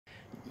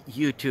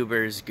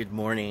YouTubers, good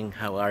morning.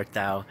 How art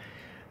thou?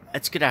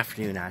 It's good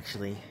afternoon,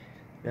 actually.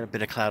 Got a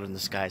bit of cloud in the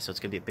sky, so it's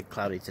gonna be a bit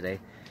cloudy today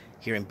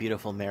here in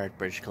beautiful Merritt,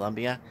 British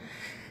Columbia.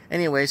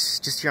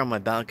 Anyways, just here on my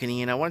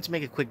balcony, and I wanted to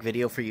make a quick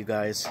video for you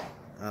guys.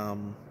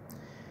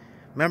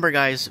 Remember,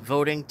 guys,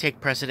 voting,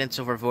 take precedence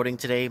over voting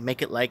today.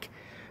 Make it like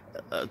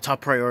a top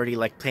priority,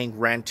 like paying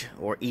rent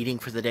or eating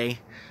for the day.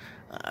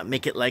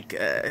 Make it like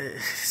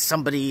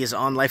somebody is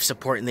on life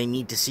support and they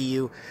need to see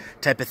you,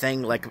 type of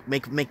thing. Like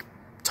make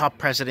top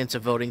precedence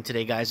of voting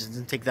today, guys. It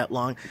doesn't take that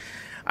long.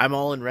 I'm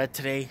all in red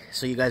today,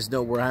 so you guys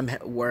know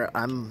where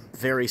I'm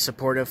very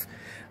supportive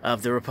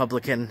of the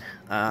Republican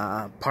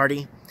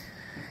Party,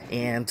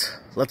 and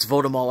let's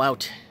vote them all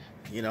out.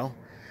 You know,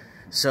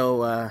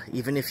 so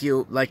even if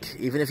you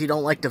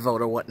don't like to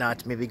vote or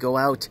whatnot, maybe go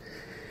out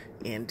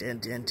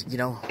and you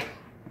know,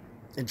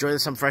 enjoy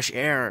some fresh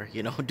air,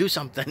 you know, do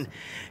something.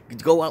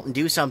 Go out and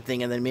do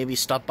something, and then maybe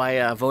stop by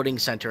a voting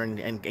center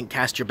and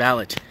cast your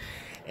ballot.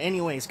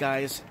 Anyways,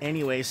 guys,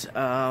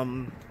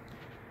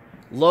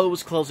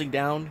 Lowe's closing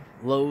down.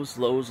 Lowe's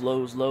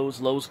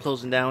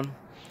closing down.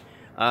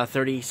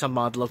 30 some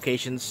odd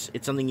locations.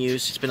 It's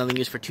unused. It's been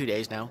unused for 2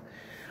 days now.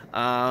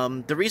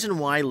 The reason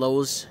why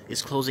Lowe's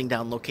is closing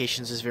down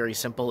locations is very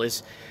simple.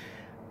 Is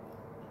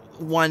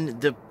one,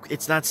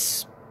 it's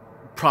not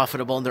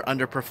profitable and they're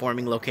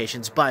underperforming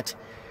locations, but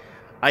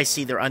I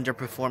see they're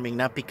underperforming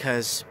not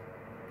because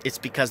it's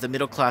because the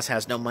middle class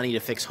has no money to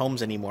fix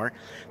homes anymore.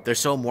 They're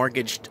so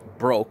mortgaged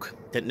broke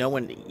that no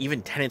one,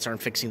 even tenants,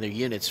 aren't fixing their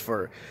units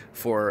for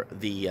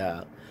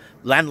the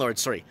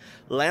landlords. Sorry,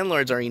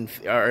 landlords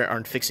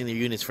aren't fixing their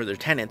units for their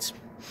tenants.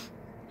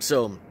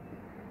 So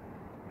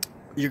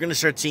you're going to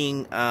start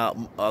seeing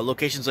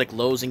locations like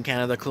Lowe's in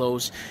Canada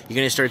close. You're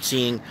going to start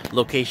seeing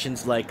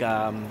locations like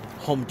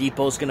Home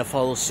Depot's going to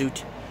follow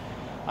suit.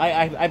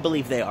 I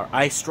believe they are.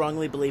 I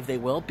strongly believe they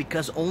will,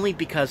 because,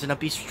 and I'll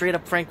be straight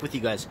up frank with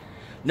you guys,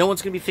 no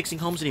one's going to be fixing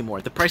homes anymore.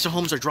 The price of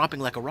homes are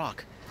dropping like a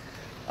rock.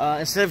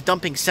 Instead of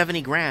dumping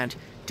 70 grand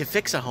to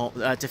fix a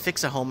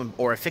home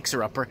or a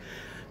fixer-upper,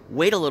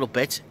 wait a little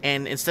bit,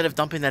 and instead of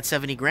dumping that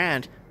 70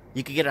 grand,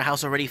 you could get a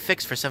house already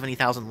fixed for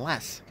 70,000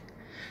 less.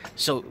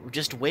 So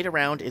just wait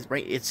around.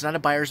 It's not a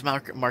buyer's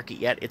market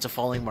yet. It's a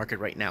falling market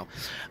right now.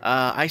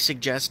 I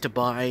suggest to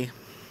buy.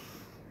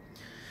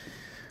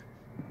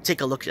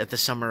 Take a look at the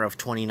summer of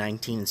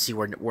 2019 and see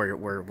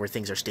where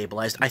things are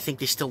stabilized. I think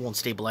they still won't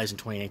stabilize in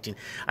 2019.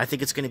 I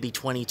think it's going to be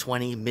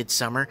 2020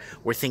 midsummer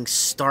where things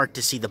start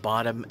to see the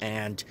bottom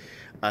and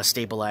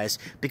stabilize.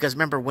 Because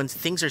remember, when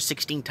things are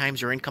 16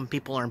 times your income,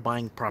 people aren't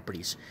buying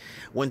properties.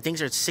 When things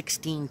are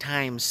 16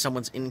 times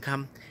someone's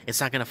income,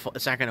 it's not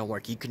gonna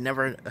work. You could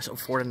never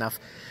afford enough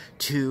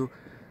to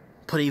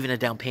put even a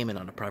down payment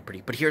on a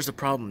property. But here's the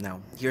problem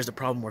now. Here's the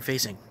problem we're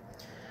facing.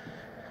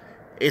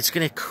 It's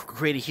going to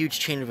create a huge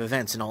chain of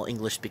events in all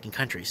English-speaking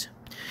countries.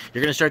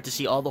 You're going to start to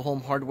see all the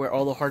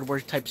hardware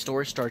type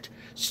stores start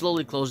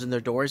slowly closing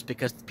their doors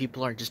because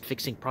people aren't just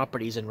fixing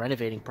properties and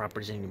renovating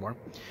properties anymore.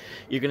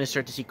 You're going to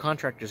start to see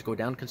contractors go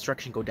down,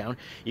 construction go down.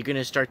 You're going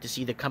to start to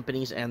see the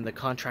companies and the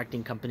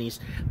contracting companies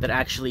that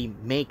actually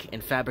make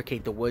and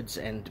fabricate the woods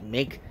and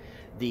make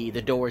the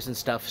doors and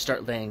stuff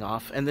start laying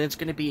off. And then it's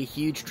going to be a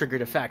huge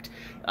triggered effect,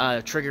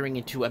 triggering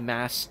into a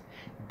mass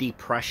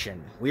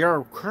depression. We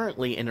are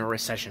currently in a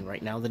recession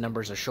right now. The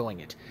numbers are showing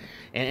it.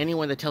 And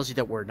anyone that tells you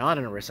that we're not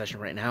in a recession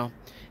right now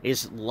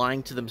is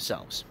lying to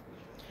themselves.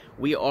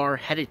 We are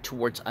headed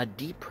towards a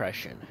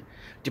depression.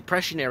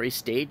 Depressionary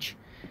stage,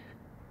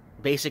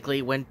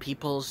 basically when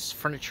people's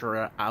furniture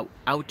are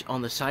out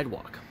on the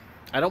sidewalk.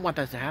 I don't want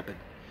that to happen.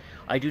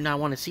 I do not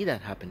want to see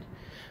that happen.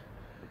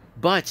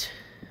 But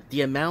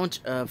the amount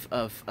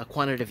of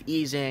quantitative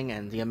easing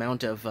and the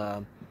amount of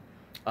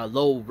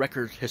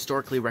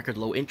historically record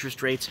low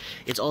interest rates,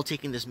 it's all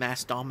taking this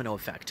mass domino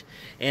effect.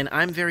 And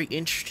I'm very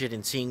interested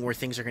in seeing where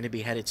things are going to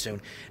be headed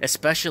soon,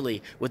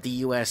 especially with the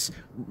US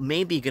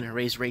maybe going to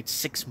raise rates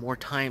 6 more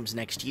times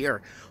next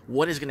year.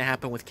 What is going to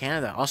happen with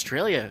Canada?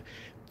 Australia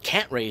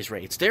can't raise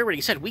rates. They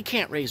already said, we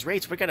can't raise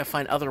rates. We're going to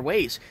find other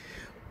ways.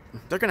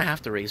 They're going to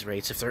have to raise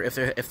rates if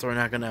they're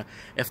not going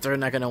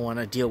to want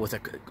to deal with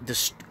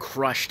this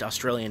crushed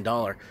Australian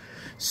dollar.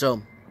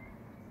 So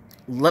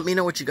let me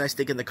know what you guys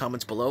think in the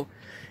comments below.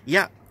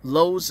 Yeah,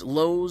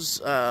 Lowe's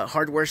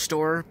hardware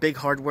store, big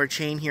hardware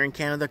chain here in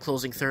Canada,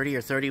 closing 30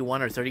 or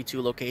 31 or 32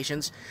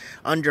 locations,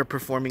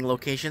 underperforming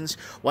locations.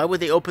 Why would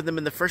they open them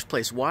in the first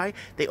place? Why?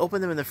 They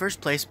open them in the first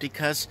place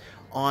because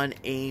on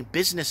a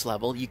business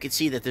level, you can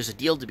see that there's a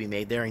deal to be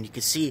made there, and you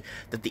can see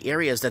that the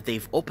areas that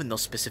they've opened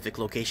those specific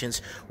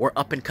locations were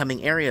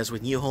up-and-coming areas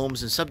with new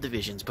homes and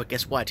subdivisions. But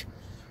guess what?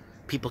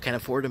 People can't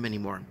afford them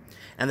anymore.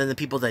 And then the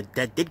people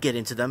that did get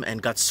into them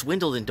and got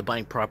swindled into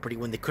buying property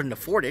when they couldn't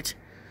afford it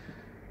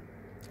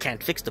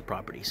can't fix the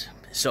properties.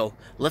 So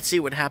let's see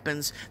what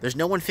happens. There's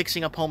no one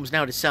fixing up homes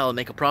now to sell and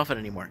make a profit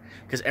anymore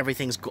because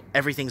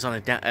everything's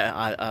on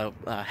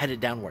a headed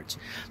downwards.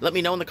 Let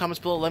me know in the comments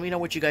below. Let me know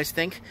what you guys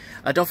think.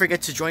 Don't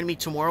forget to join me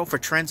tomorrow for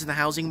trends in the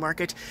housing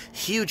market.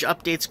 Huge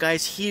updates,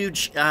 guys.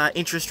 Huge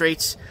interest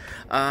rates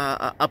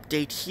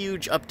update.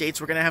 Huge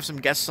updates. We're gonna have some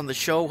guests on the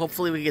show.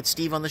 Hopefully we get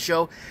Steve on the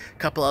show, a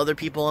couple other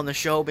people on the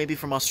show, maybe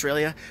from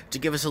Australia, to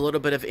give us a little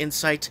bit of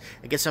insight.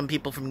 And get some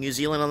people from New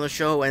Zealand on the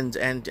show and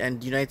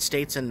United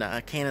States and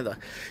Canada.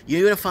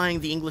 Unifying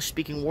the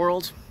English-speaking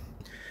world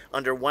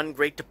under one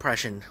Great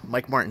Depression.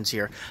 Mike Martin's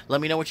here. Let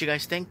me know what you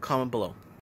guys think. Comment below.